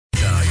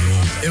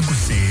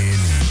ekuseni.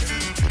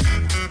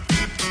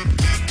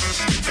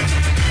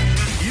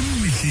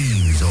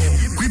 Imihlinzo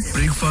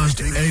kwi-breakfast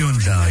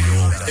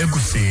eyondlayo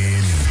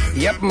ekuseni.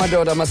 Yep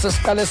madoda,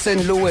 masesiqale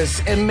St.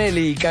 Louis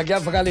eMelika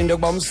kuyavakala into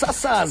yokuba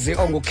umsasazi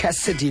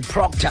onguCassidy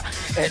Proctor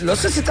lo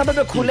sisi xa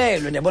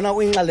bebekhulelwe ndiyabona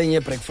uyinxalenye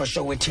yebreakfast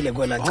show wethile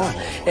kwela xa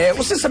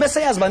usisi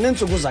beseyazi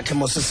banentsuku zakhe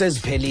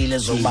mosiseziphelile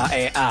zokuba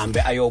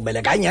ahambe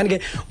ayobeleka kanyani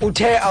ke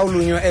uthe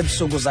awulunywa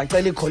ebusuku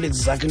zacela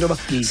ii-colleagues zakhe into yoba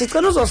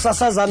sicela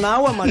uzosasaza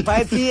nawe mani phaa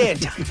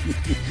etheatre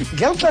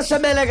ngeli xesha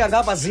ebeleka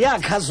ngapha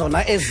ziyakha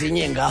zona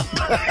ezinye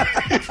ngapha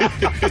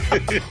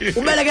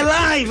ubeleke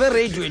live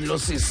ereyidweni lo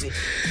sisi.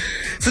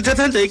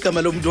 Sithatha nje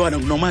igama lomntwana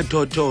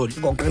nguNomathotholo.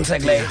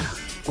 Ngokuqinisekileyo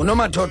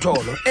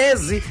nguNomathotholo.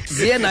 Ezi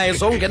ziye naye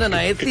zongena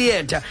naye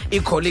etheatre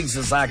ii-colleagues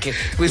zakhe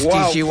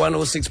kwisitishi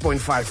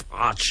 106.5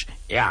 Arch.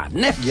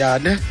 Yane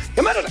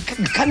yamadoda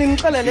khani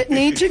nixelele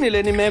niyithini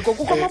le nimeko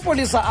kukho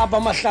amapolisa apha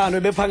amahlanu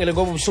ebephangele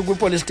ngobu busuku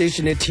kwi-police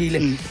station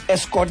ethile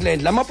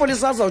eScotland. La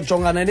mapolisa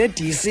azawujongana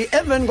ne-DC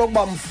emveni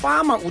kokuba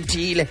mfama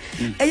uthile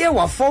eye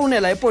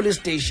wafowunela ipolice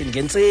station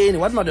ngentseni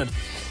wathi madoda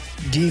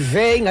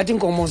ndive ingathi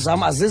inkomo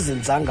zam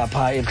azizinzanga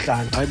phaa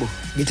ebuhlanti. Hayibo.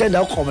 Ngithe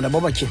ndawukroba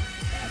nabobatyhini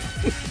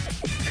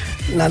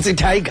nantsi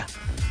itiger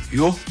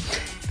Yo.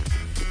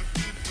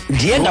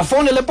 ndiye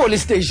ndafowunela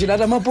epolice station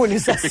athi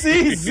amapolisa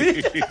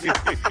sizi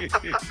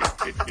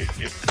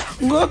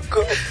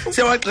ngoku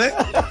Siyawaxe.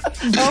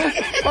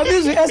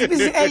 wabizwa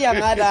i-SPCA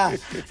yangada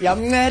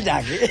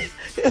yamnceda ke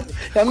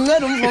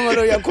yamnceda umfama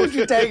lo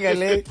yakhutshwa itiger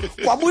leyo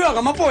kwabuywa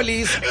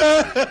ngamapolisa.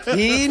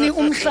 Yini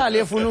umhlali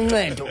efuna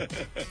uncedo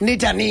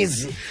nithi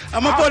anizi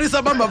Amapolisa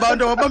abamba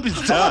abantu ababamba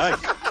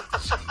izithaka.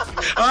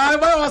 Hayi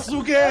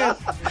bayawasuke.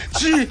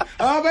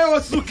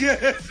 Bayawasuke.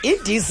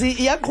 i-DC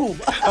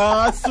iyaqhuba.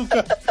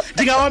 Suka.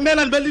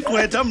 Ndingawamela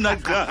ndibeliqwetha mna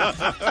qha.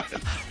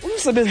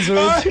 Umsebenzi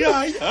wethu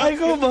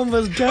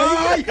ayikobamba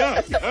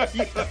zitiger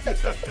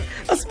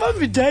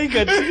asibambi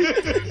itiger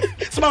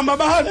Sibamba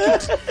abantu.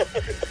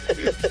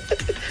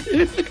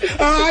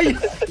 Hayi.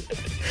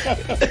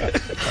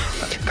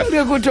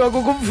 Kanti kuthiwa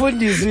kukho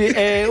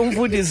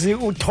umfundisi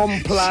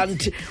uTom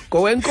Plant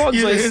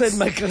ngowenkonzo eSt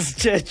Michael's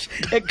Church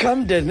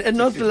eCamden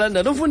eNorth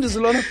London. Umfundisi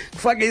lona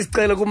ufake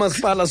isicelo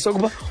kumasipala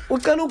sokuba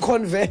ucela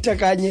uconverta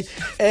kanye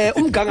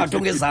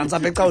umgangatho ngezantsi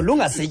apha ecaweni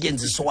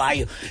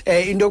lungasetyenziswayo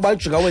into yokuba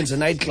ujika wenze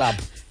night club.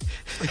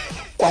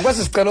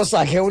 Kwakwesi sicelo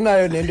sakhe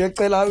unayo nento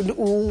ecela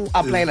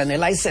uaplayela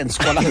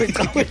nelicense kwalapha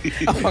ecaweni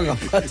apha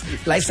ngaphantsi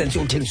license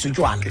yokuthengisa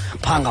utywala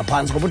phaa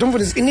ngaphantsi ngoba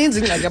umfundisi ininzi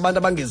ingxaki abantu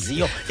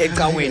abangeziyo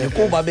ecaweni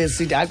kuba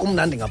besithi hayi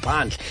kumnandi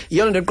ngaphandle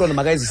yiyo nto eqonda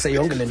makayizise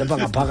yonke le nto apha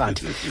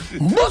ngaphakathi.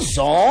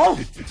 Mbuzo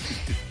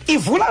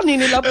ivula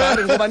nini la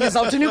bhari ngoba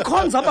nizawuthi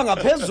nikhonza apha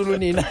ngaphezulu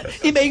nina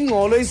ibe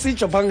ingxolo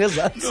isijo phaa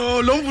ngezantsi.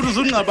 Lo mfundisi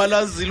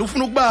ungqabalazile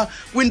ufuna ukuba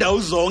kwindawo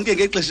zonke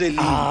ngexesha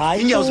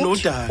elinye. Inyawo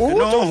zinodaka.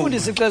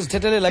 Umfundisi xa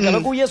zithethelela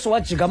kaloku uYesu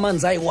wajika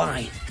amanzi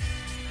ayiwayini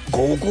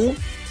ngoku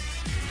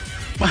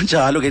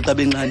banjalo ke xa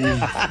benxaniwe.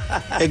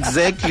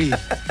 Exactly.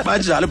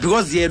 Banjalo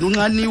because yena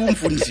unxaniwe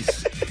umfundisi.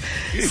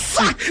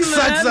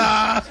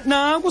 Sakza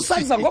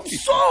nakusakza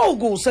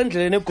ngobusuku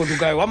usendleleni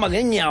egodukayo wama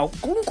ngenyawo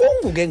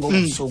kunkungu ke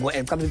ngobusuku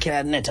ecaba ikhe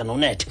yanetha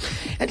nonetha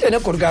endleleni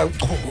egodukayo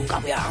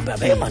ngabe yahamba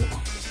bemani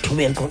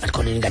thubeni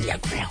khona ingadi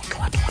yakho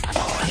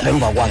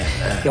lemva kwakhe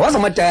yawazi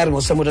amatayari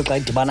ngosemoto xa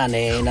idibana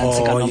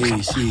nenantsika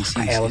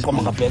nomhlaba ewe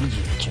qoma ngabheka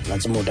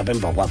nantsi imoto apha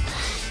emva kwakho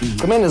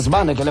cimene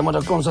zibane ke le moto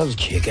aqonisa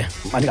zijike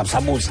manje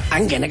ngabusabuza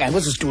angene kanye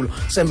kwesi situlo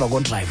semva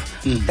kodriver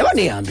yaba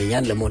nihambe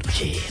nyani le moto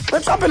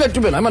xaphele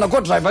etubeni hayi mana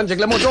kodriver nje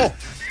kule moto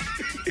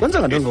kwenza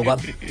ngantoni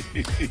ngokwapha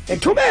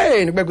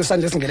ethubeni kubekho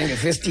isandla esingene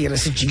ngefestire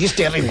sijika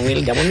istering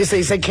wheel ndiyabonisa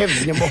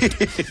isekhevini imoto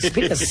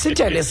siphinde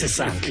sisithele esi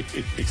sandla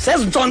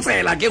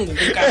sezintsontsela ke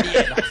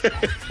ngokukabiyela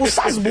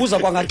usazibuza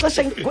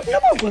kwangaxesha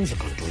noba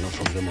kwenzeka ntoni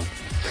apha kule moto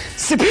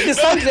siphinde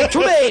isandla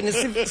ethubeni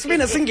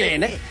siphinde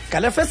singene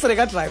ngale festire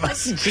kadriver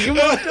sijika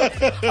imoto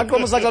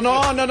aqomusaka no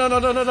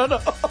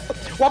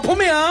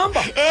waphuma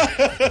ihamba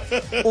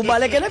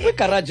ubalekele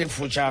kwigaraji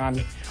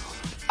ekufutshane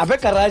apha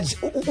egaraji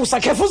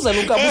usakhefuzela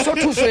unkaba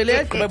usothusele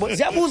egqiba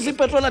ziyabuza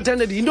ipetrol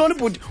attendant yintoni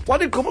bhuti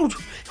wathi gqiba uthi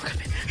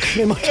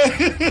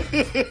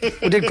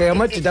gqiba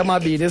amajita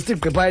amabini esithi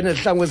gqipha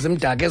enezihlangu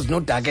ezimdaka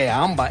ezinodaka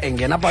ehamba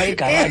engena apha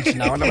egaraji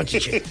nawo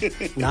namajije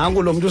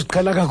nangu lo mntu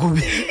usiqhela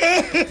kakubi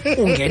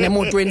ungena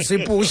emotweni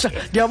sipusha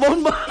ndiyabona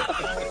uba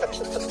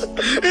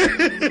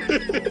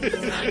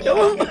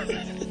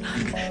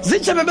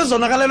zitshebe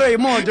bezonakalelwe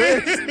yimoto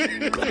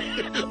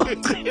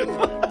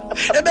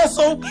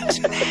ebesoba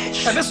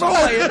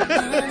yena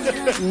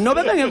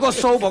nobe bengekho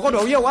soba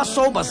kodwa uye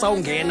wasoba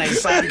sawungena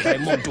isandla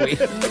emotweni.